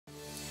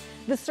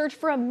The search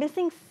for a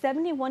missing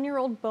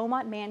 71-year-old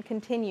Beaumont man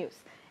continues.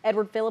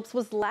 Edward Phillips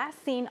was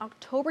last seen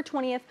October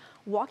 20th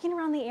walking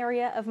around the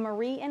area of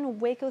Marie and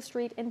Waco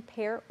Street in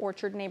Pear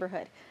Orchard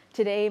neighborhood.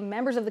 Today,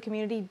 members of the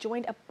community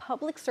joined a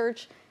public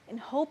search in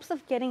hopes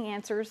of getting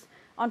answers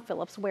on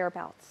Phillips'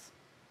 whereabouts.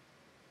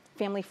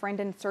 Family friend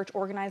and search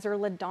organizer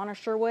LaDonna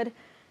Sherwood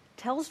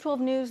tells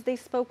 12 News they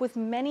spoke with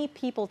many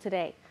people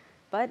today,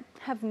 but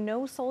have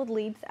no solid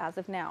leads as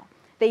of now.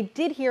 They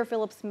did hear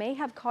Phillips may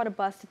have caught a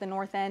bus at the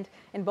north end,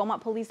 and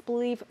Beaumont police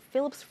believe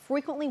Phillips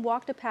frequently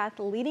walked a path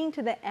leading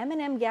to the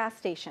M&M gas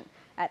station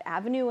at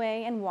Avenue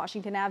A and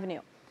Washington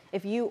Avenue.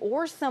 If you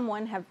or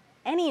someone have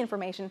any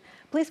information,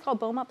 please call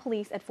Beaumont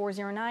Police at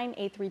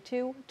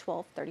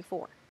 409-832-1234.